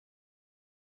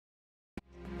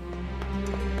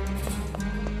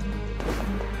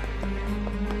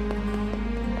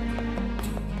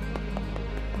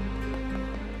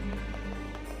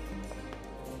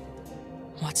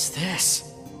What's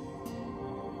this?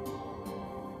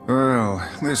 Well,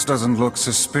 this doesn't look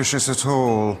suspicious at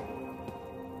all.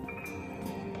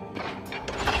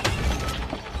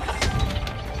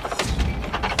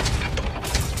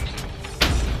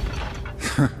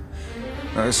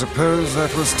 I suppose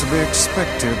that was to be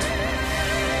expected.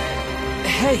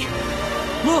 Hey,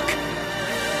 look!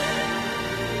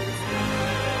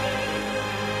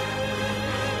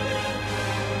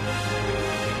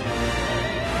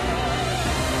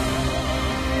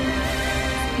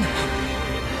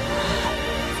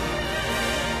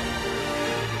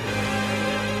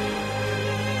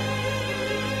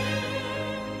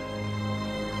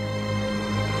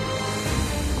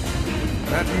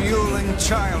 That mewling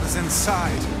child is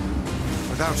inside.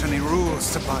 Without any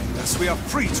rules to bind us, we are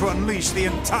free to unleash the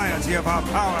entirety of our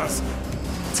powers.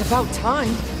 It's about time.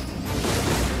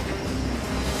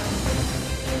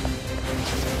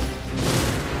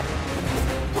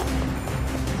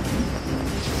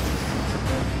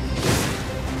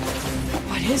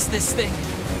 What is this thing?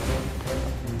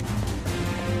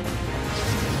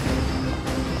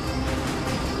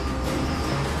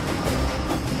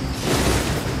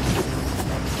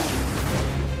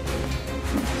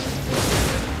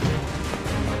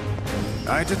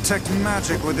 I detect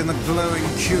magic within the glowing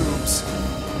cubes.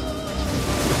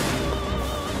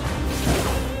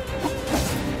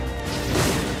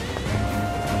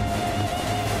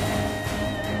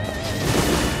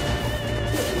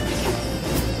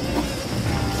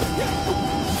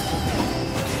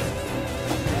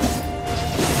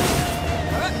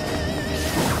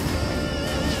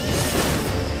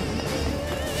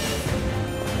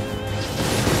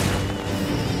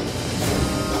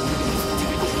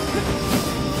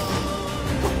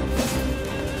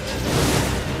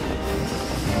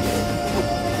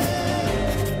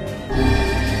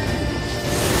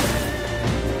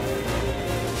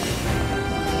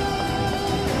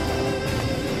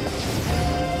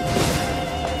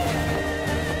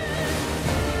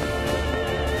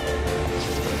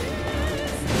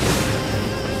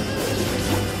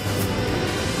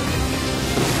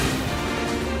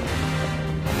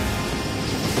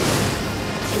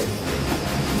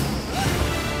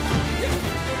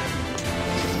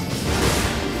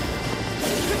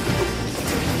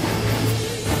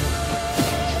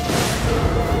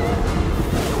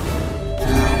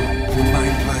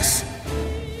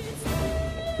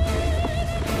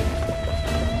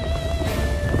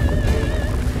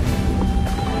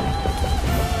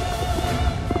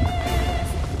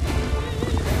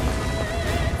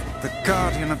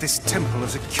 Guardian of this temple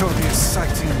is a curious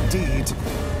sight indeed.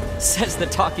 Says the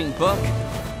talking book.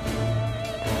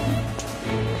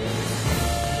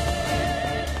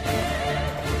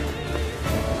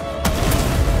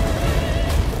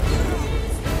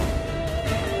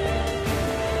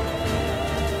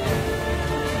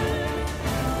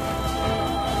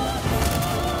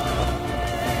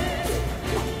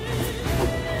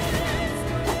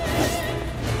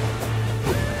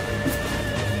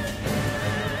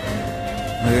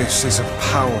 This is a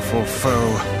powerful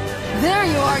foe. There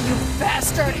you are, you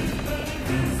bastard!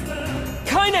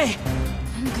 Kaine!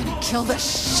 I'm gonna kill the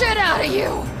shit out of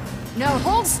you! Now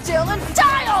hold still and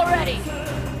die already!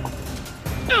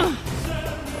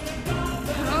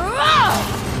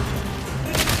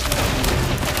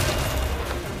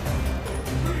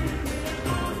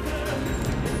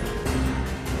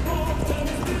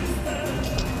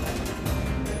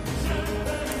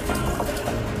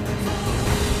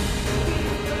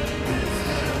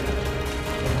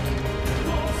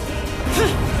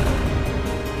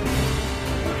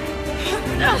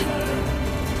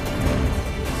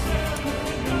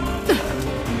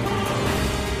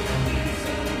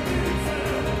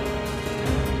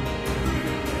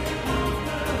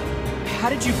 How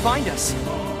did you find us?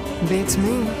 Beats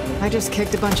me. I just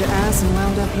kicked a bunch of ass and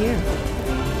wound up here.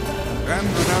 And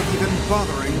without even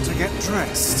bothering to get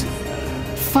dressed.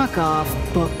 Fuck off,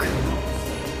 book.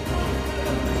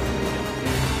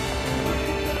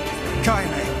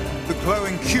 Kaine, the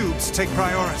glowing cubes take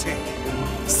priority.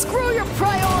 Screw your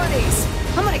priorities!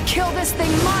 I'm gonna kill this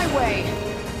thing my way!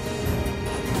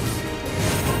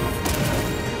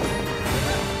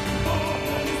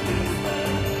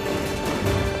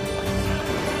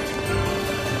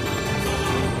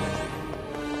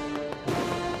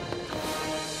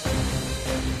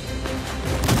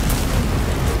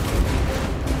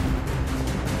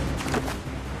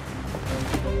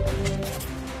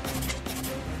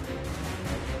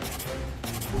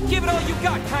 Give it all you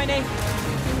got, Kaine!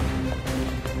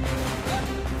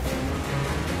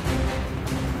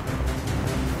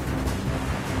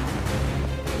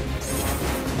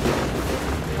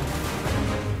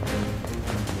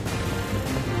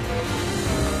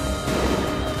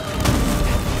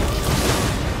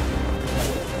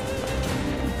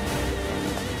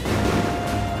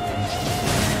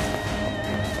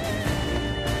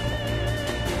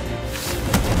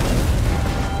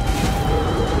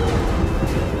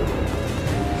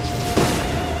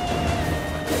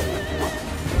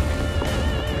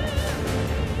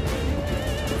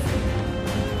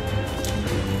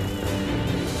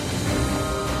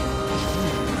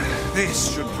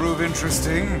 of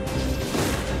interesting.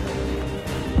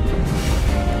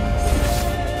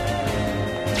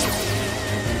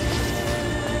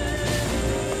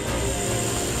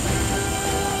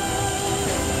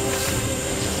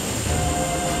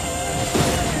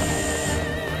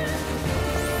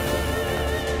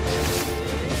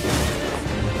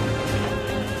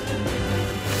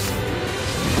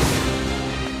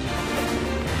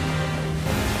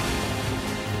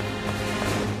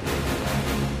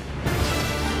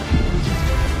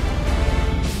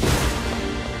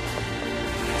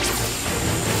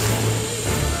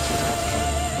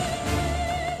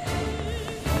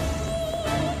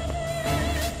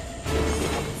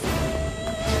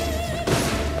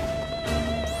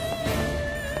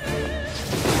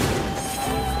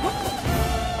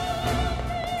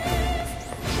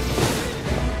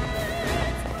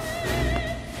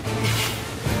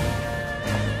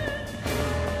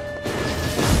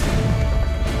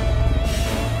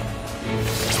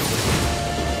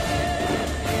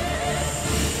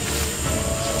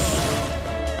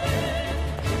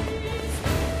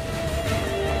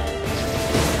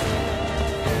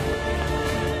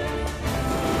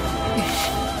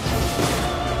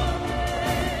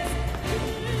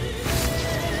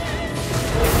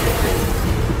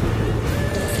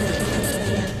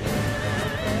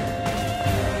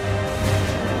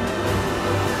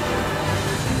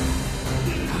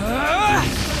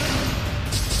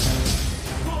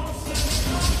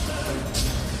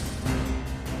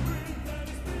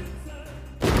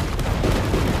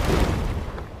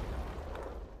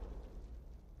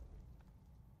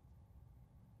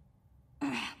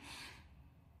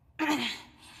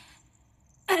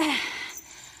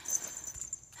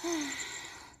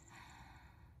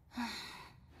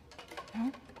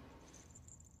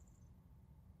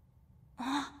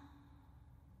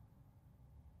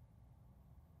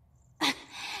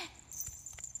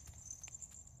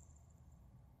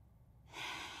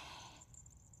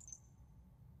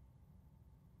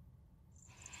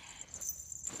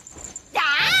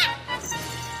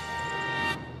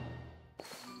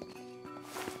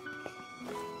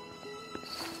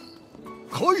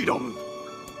回覧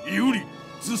ユリ、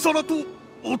ズサラと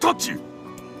オタチ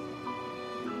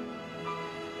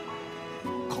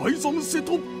カイザムセ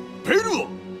とペル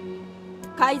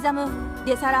アカイザム・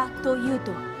デサラとユウ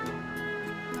ト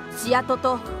シアト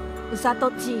とウサト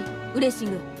チウレシ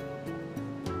グ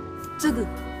ツグ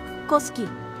コスキ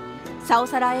サオ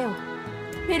サラエオ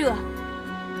ペルア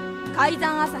カイ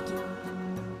ザンアサキ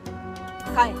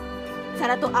カエサ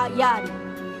ラトアヤー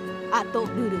ルアト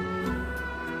ルル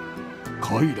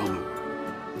回覧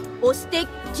オシテ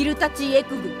キルタチエ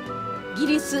クグギ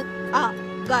リスア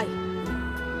ガイ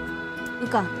ウ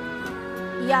カ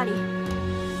ンヤーリ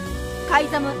カイ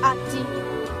ザムアチ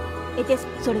エテス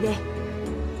それで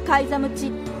カイザム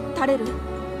チタレル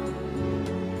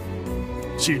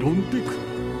チロンテク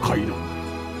回覧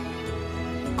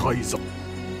カイザウ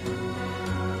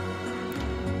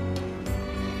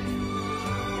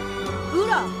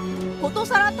ラコト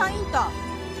サラタインタ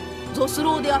ゾス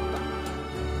ローであった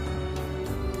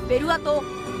ベルアと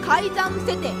カイザン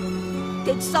セテ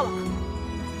テチサワク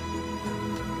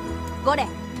ゴレ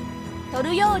ト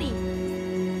ルヨーリ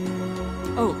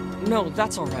Oh, no,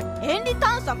 that's all right. エンリ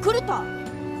探査クルタ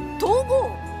統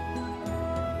合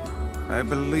I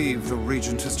believe the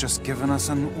Regent has just given us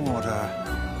an order.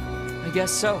 I guess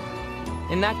so.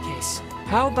 In that case,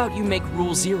 how about you make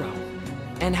Rule 0?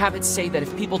 And have it say that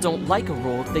if people don't like a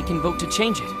rule, they can vote to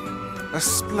change it. A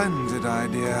splendid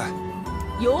idea.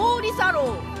 ヨーリサ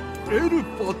ロエル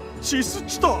パチス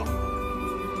チタ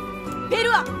ペ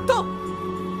ルアと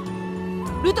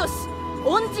ルトス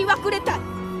オンジワクレタイ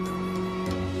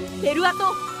ペルアと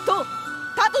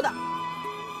タトだ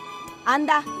アン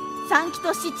ダサンキ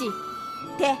トシチ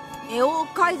テエオ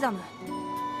ーカイザム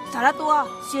サラトは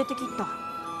教えてきった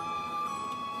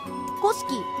コス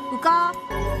キウカ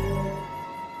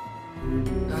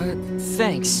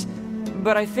Thanks.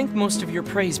 But I think most of your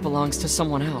praise belongs to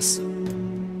someone else.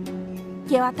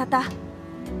 ケワタタ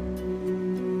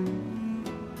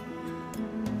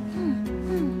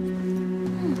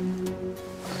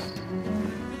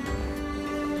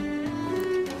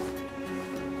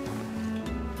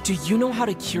Do you know how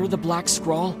to cure the Black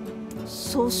Scrawl?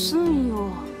 そうすん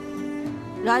よ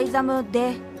ライザム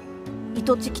で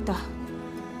糸チキタ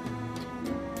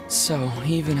So,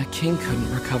 even a king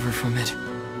couldn't recover from it.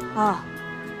 あ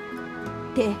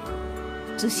あで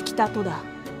ツシキタと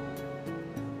だ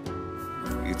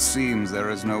It seems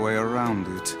there is no way around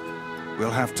it.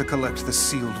 We'll have to collect the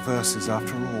sealed verses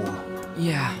after all.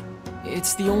 Yeah,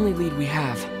 it's the only lead we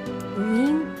have. ウ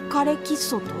ィンカレキッ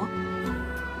ソと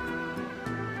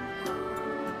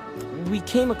We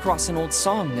came across an old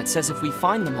song that says if we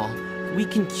find them all, we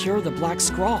can cure the Black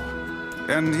Scrawl.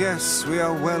 And yes, we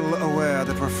are well aware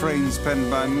that refrains penned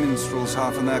by minstrels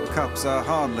half in their cups are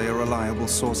hardly a reliable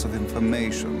source of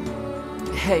information.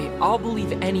 Hey, I'll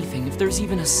believe anything if there's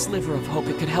even a sliver of hope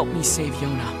it could help me save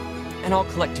Yona. And I'll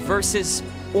collect verses,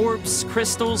 orbs,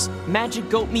 crystals, magic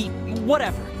goat meat,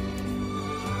 whatever.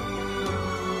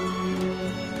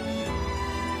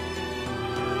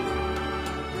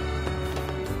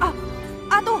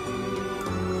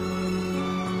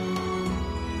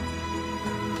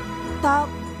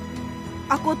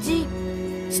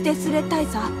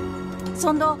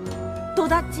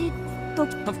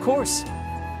 Of course.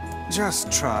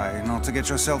 Just try not to get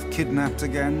yourself kidnapped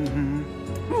again, hmm?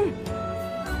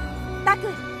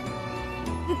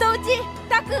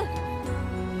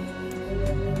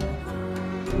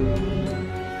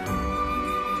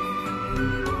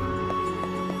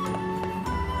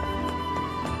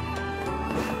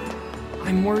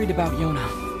 I'm worried about Yona.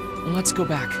 Let's go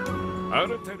back. あ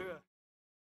る程度